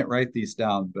 I didn't write these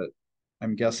down, but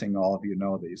I'm guessing all of you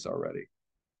know these already.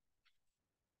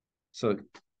 So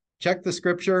check the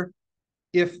scripture.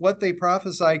 If what they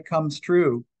prophesy comes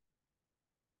true,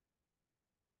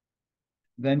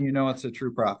 then you know it's a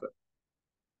true prophet.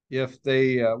 If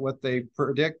what they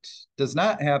predict does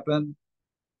not happen,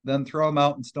 then throw them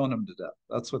out and stone them to death.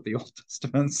 That's what the Old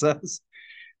Testament says.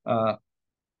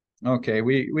 Okay,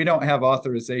 we don't have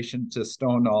authorization to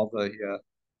stone all the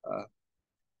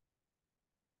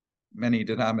many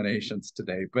denominations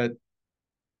today, but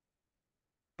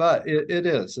it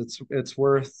is. It's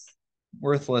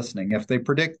worth listening. If they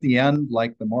predict the end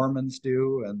like the Mormons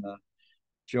do and the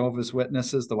Jehovah's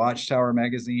Witnesses, the Watchtower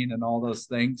magazine, and all those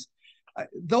things,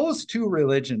 those two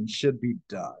religions should be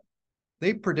done.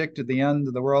 They predicted the end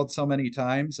of the world so many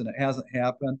times and it hasn't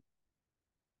happened.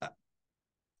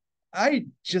 I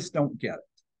just don't get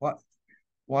it.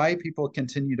 Why people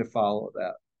continue to follow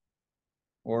that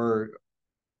or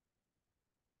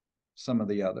some of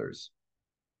the others.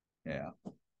 Yeah.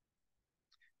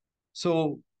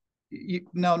 So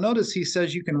now notice he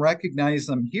says you can recognize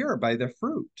them here by their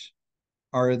fruit.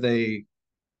 Are they,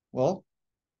 well,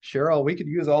 Cheryl, we could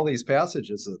use all these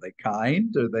passages. Are they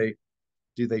kind? Do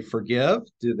they forgive?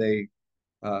 Do they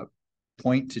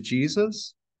point to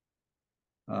Jesus?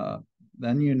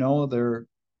 Then you know they're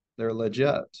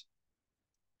legit.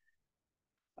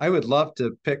 I would love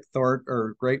to pick thorn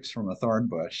or grapes from a thorn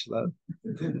bush. That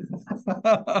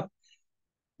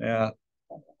yeah,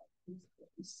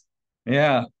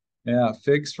 yeah, yeah.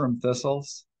 Figs from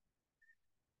thistles.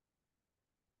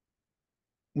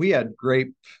 We had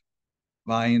grape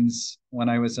vines when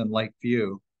I was in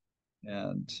Lakeview,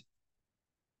 and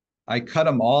I cut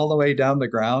them all the way down the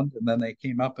ground, and then they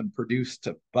came up and produced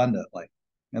abundantly.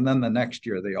 And then the next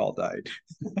year they all died.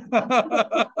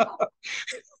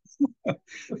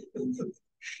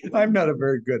 I'm not a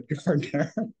very good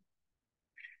gardener.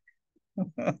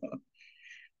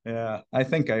 Yeah, I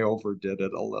think I overdid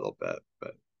it a little bit,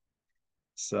 but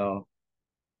so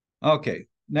okay.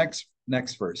 Next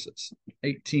verses,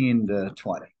 18 to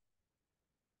 20.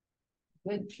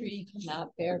 Good tree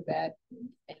cannot bear bad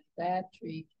fruit, and bad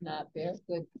tree cannot bear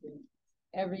good fruit.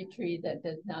 Every tree that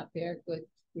does not bear good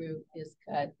fruit is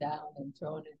cut down and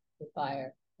thrown into the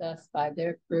fire. Thus, by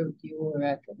their fruit, you will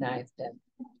recognize them.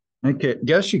 I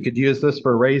guess you could use this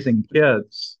for raising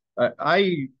kids.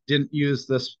 I didn't use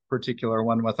this particular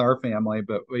one with our family,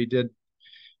 but we did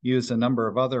use a number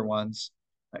of other ones.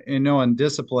 You know, in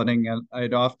disciplining,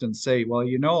 I'd often say, well,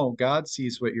 you know, God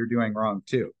sees what you're doing wrong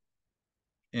too.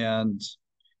 And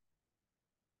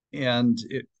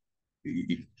it,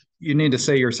 you need to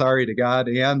say you're sorry to God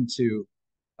and to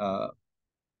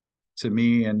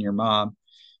me and your mom.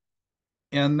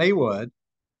 And they would,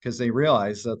 because they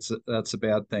realize that's a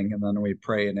bad thing. And then we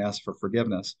pray and ask for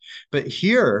forgiveness. But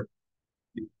here,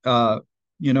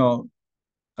 you know,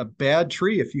 a bad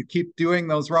tree, if you keep doing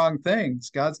those wrong things,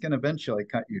 God's going to eventually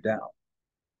cut you down.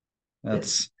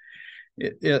 That's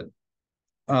it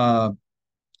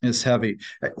is heavy.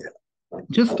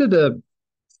 Just did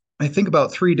I think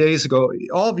about 3 days ago,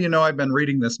 all of you know I've been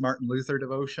reading this Martin Luther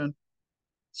devotion.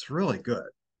 It's really good.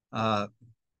 I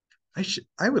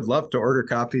would love to order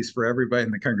copies for everybody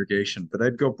in the congregation, but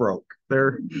I'd go broke.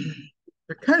 They're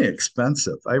kind of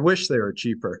expensive. I wish they were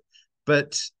cheaper,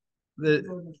 but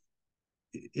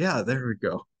yeah, there we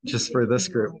go. Just for this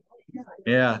group.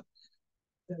 Yeah.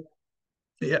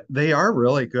 Yeah, they are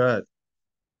really good.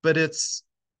 But it's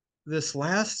this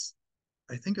last,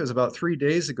 I think it was about 3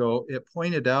 days ago, it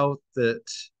pointed out that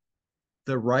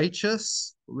the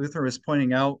righteous, Luther was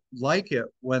pointing out, like it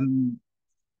when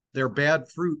their bad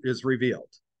fruit is revealed.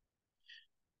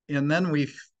 And then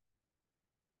we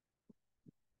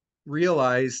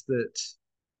realize that,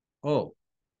 oh,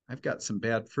 I've got some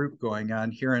bad fruit going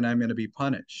on here and I'm going to be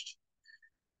punished.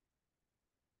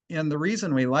 And the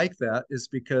reason we like that is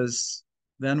because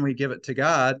then we give it to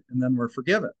God and then we're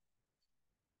forgiven.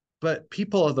 But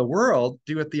people of the world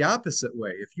do it the opposite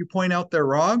way. If you point out they're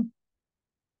wrong,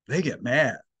 they get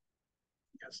mad.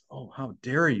 Because, oh, how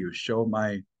dare you show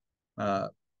my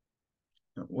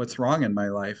what's wrong in my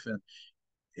life.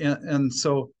 And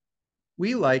so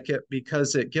we like it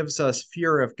because it gives us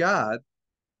fear of God.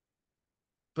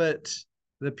 But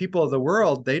the people of the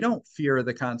world, they don't fear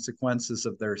the consequences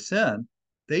of their sin.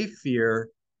 They fear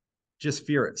just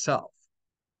fear itself.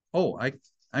 Oh, I'm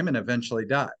going to eventually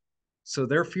die. So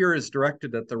their fear is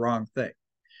directed at the wrong thing.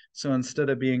 So instead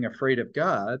of being afraid of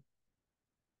God,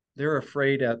 they're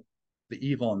afraid at the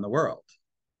evil in the world.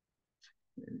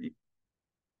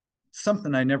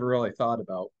 Something I never really thought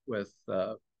about with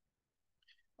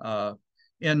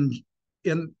in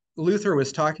Luther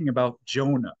was talking about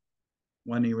Jonah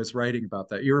when he was writing about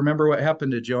that. You remember what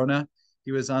happened to Jonah?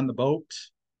 He was on the boat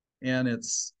and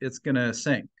it's gonna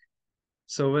sink.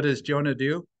 So what does Jonah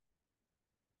do?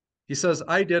 He says,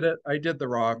 I did it, I did the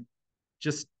wrong.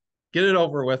 Just get it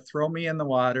over with, throw me in the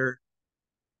water,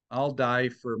 I'll die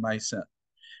for my sin.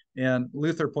 And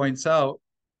Luther points out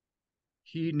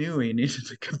he knew he needed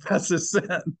to confess his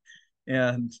sin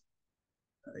and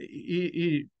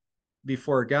he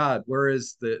before God.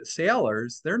 Whereas the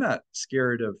sailors, they're not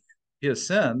scared of his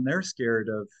sin, they're scared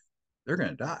of they're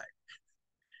going to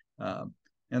die.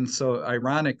 And so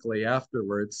ironically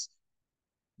afterwards,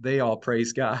 they all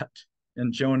praise God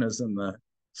and Jonah's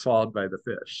swallowed by the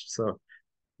fish. So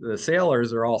the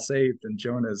sailors are all saved and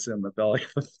Jonah's in the belly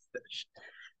of the fish.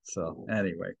 So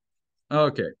anyway,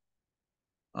 okay.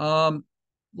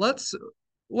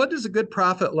 What does a good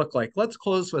prophet look like? Let's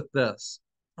close with this.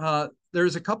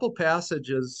 There's a couple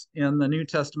passages in the New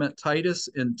Testament, Titus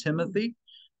and Timothy,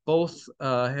 both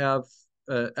have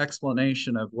an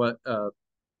explanation of what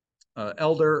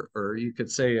elder, or you could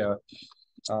say a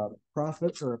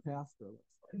prophet or a pastor looks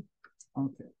like.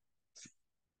 Okay.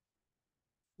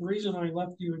 The reason I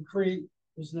left you in Crete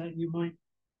was that you might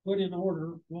put in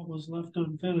order what was left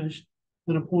unfinished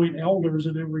and appoint elders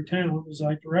in every town as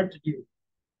I directed you.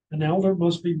 An elder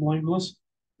must be blameless,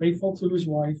 faithful to his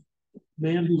wife,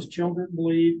 man whose children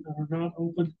believe and are not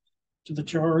open to the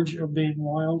charge of being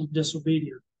wild and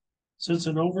disobedient. Since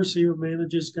an overseer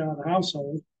manages God's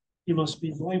household, he must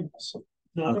be blameless,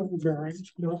 not overbearing,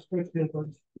 not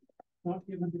quick-tempered, not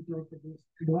given to drunkenness,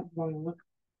 not violent,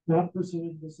 not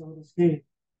pursuing dishonest gain.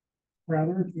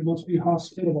 Rather, he must be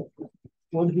hospitable,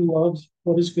 one who loves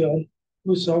what is good,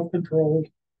 who is self-controlled,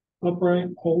 upright,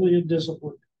 holy, and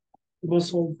disciplined. He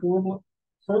must hold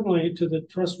firmly to the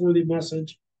trustworthy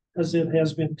message as it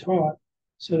has been taught,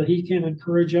 so that he can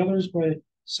encourage others by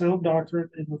sound doctrine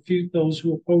and refute those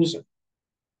who oppose it.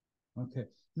 Okay.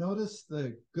 Notice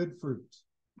the good fruit.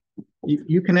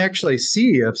 You can actually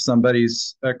see if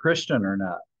somebody's a Christian or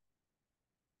not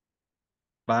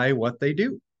by what they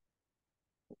do.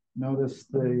 Notice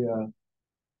the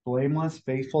blameless,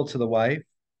 faithful to the wife,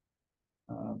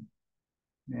 and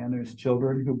there's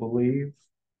children who believe.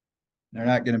 They're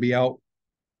not going to be out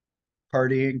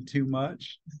partying too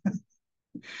much.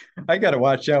 I got to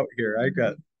watch out here. I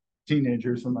got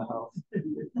teenagers in the house.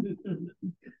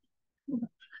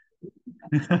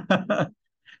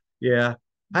 Yeah,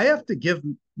 I have to give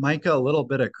Micah a little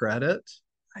bit of credit.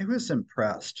 I was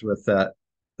impressed with that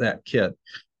kid.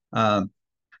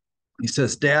 He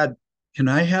says, "Dad, can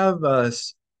I have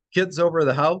kids over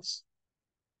the house?"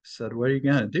 I said, "What are you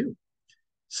gonna do?" He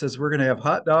says, "We're gonna have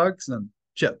hot dogs and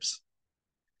chips."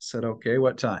 I said, "Okay,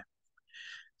 what time?"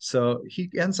 So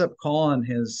he ends up calling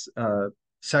his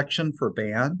section for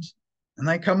band, and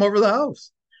they come over the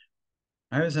house.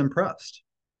 I was impressed.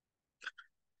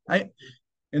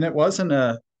 And it wasn't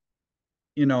a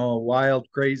wild,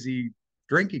 crazy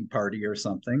drinking party or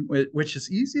something, which is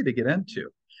easy to get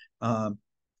into.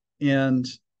 And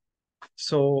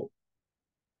so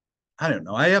I don't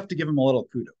know. I have to give him a little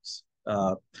kudos.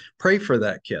 Pray for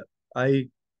that kid. I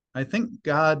think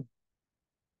God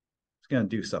is going to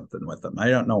do something with him. I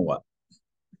don't know what.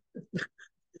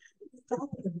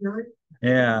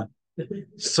 Yeah.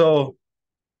 So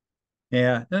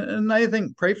yeah, and I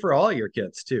think pray for all your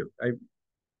kids too.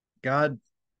 God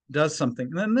does something,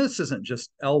 and then this isn't just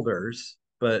elders,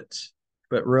 but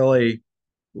really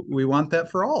we want that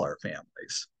for all our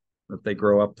families, that they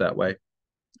grow up that way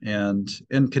and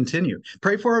continue.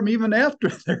 Pray for them even after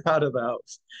they're out of the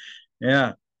house.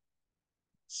 Yeah.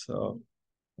 So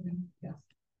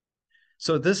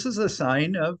this is a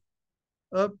sign of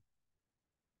a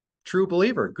true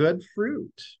believer. Good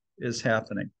fruit is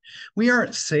happening. We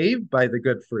aren't saved by the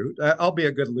good fruit. I'll be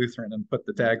a good Lutheran and put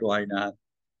the tagline on.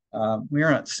 We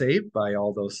aren't saved by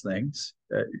all those things.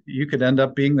 You could end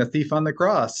up being the thief on the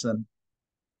cross, and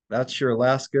that's your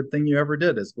last good thing you ever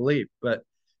did is believe. But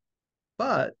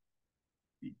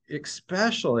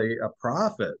especially a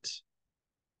prophet,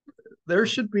 there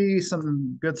should be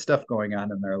some good stuff going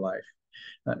on in their life.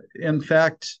 In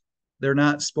fact, they're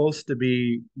not supposed to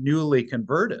be newly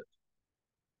converted.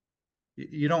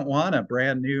 You don't want a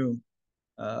brand new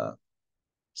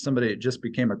somebody that just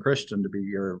became a Christian to be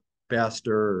your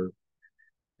pastor or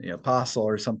the apostle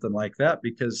or something like that,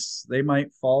 because they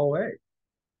might fall away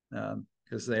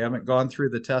because they haven't gone through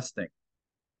the testing,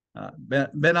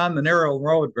 been on the narrow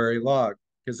road very long,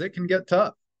 because it can get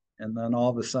tough, and then all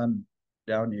of a sudden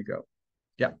down you go.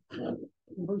 Yeah.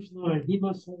 Verse 9, he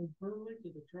must hold firmly to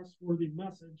the trustworthy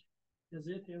message as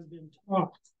it has been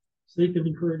taught, so they can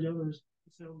encourage others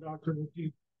to sound doctrine with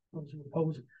you those who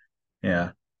oppose it.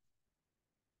 Yeah.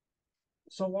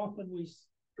 So often we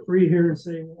read here and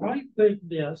say, well, I think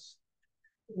this,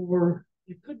 or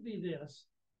it could be this,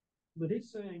 but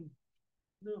he's saying,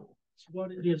 no, it's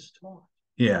what it is taught.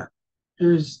 Yeah.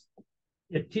 Jesus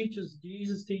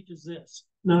teaches this,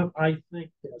 not I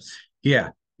think this. Yeah.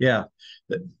 Yeah.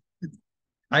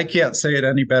 I can't say it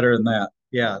any better than that.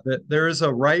 Yeah. There is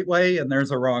a right way and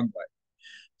there's a wrong way.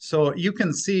 So you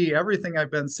can see everything I've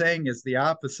been saying is the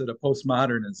opposite of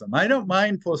postmodernism. I don't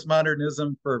mind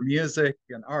postmodernism for music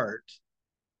and art,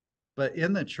 but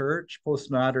in the church,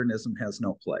 postmodernism has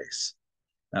no place.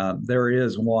 There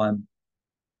is one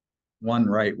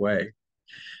right way.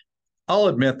 I'll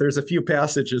admit there's a few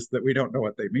passages that we don't know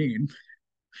what they mean,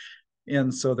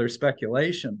 and so there's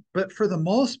speculation. But for the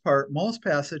most part, most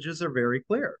passages are very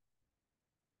clear,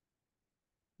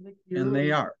 and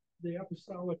they are. The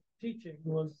apostolic teaching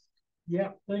was, yeah,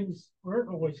 things aren't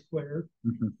always clear.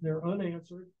 Mm-hmm. They're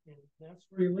unanswered, and that's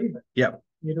where you leave it. Yep.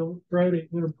 You don't try to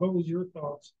impose your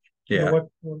thoughts. Yeah.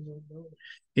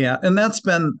 Yeah, and that's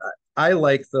been, I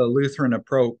like the Lutheran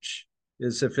approach,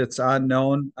 is if it's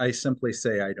unknown, I simply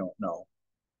say I don't know.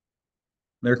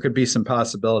 There could be some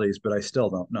possibilities, but I still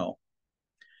don't know.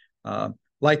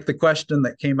 Like the question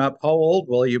that came up, how old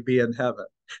will you be in heaven?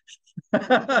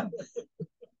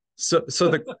 So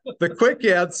the quick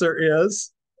answer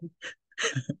is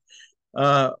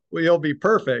well, you'll be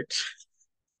perfect.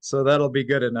 So that'll be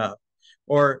good enough.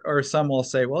 Or some will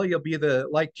say, well, you'll be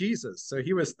like Jesus. So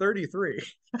he was 33.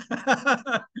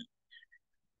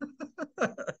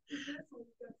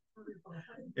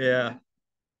 Yeah.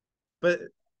 But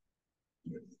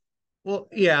well,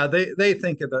 yeah, they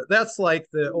think of it. That's like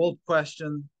the old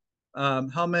question,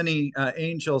 how many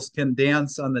angels can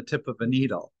dance on the tip of a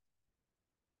needle?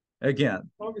 Again.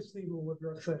 Augustine will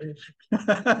address that issue. Oh,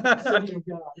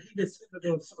 God. He gets into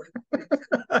those sort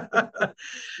of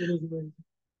It is amazing.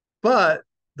 But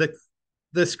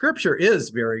the scripture is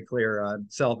very clear on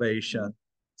salvation,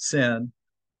 sin,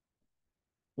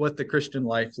 what the Christian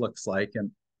life looks like, and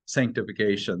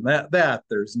sanctification. That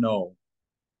there's no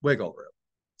wiggle room.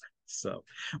 So,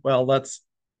 well, let's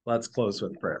close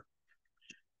with prayer.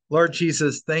 Lord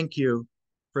Jesus, thank you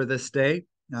for this day.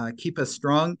 Keep us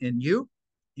strong in you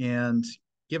and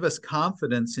give us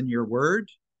confidence in your word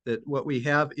that what we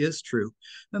have is true.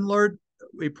 And Lord,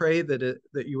 we pray that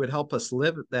you would help us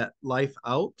live that life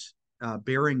out,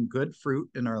 bearing good fruit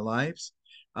in our lives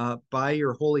by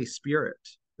your Holy Spirit,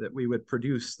 that we would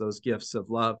produce those gifts of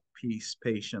love, peace,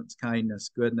 patience, kindness,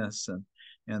 goodness,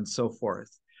 and so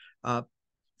forth.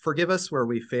 Forgive us where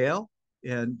we fail,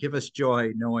 and give us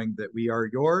joy knowing that we are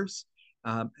yours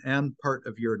and part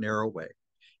of your narrow way.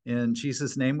 In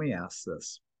Jesus' name we ask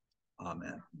this.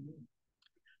 Amen.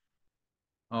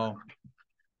 Oh.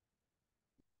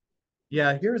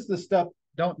 Yeah, here's the stuff.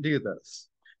 Don't do this.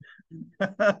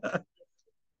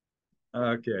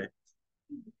 Okay.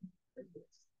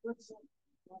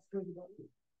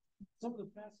 Some of the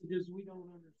passages we don't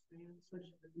understand,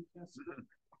 especially the New Testament,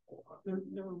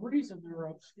 there are reason they're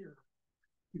obscure.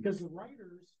 Because the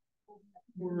writers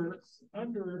were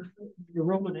under the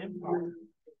Roman Empire.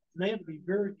 They had to be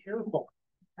very careful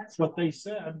what they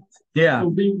said. Yeah. So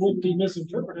wouldn't be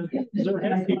misinterpreted. There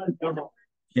had people.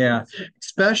 Yeah,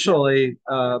 especially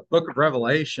Book of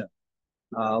Revelation.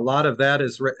 A lot of that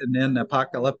is written in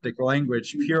apocalyptic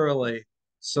language purely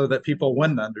so that people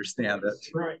wouldn't understand it.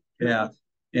 Right. Yeah.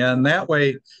 And that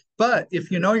way, but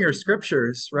if you know your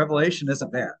scriptures, Revelation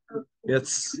isn't bad.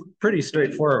 It's pretty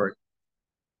straightforward.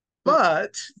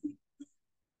 But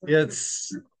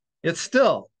it's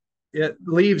still, it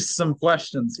leaves some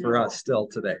questions for us still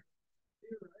today.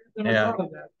 Yeah.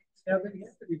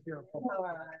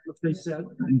 They said.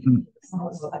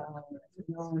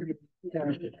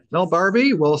 Well,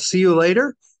 Barbie, we'll see you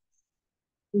later.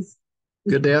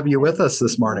 Good to have you with us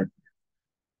this morning.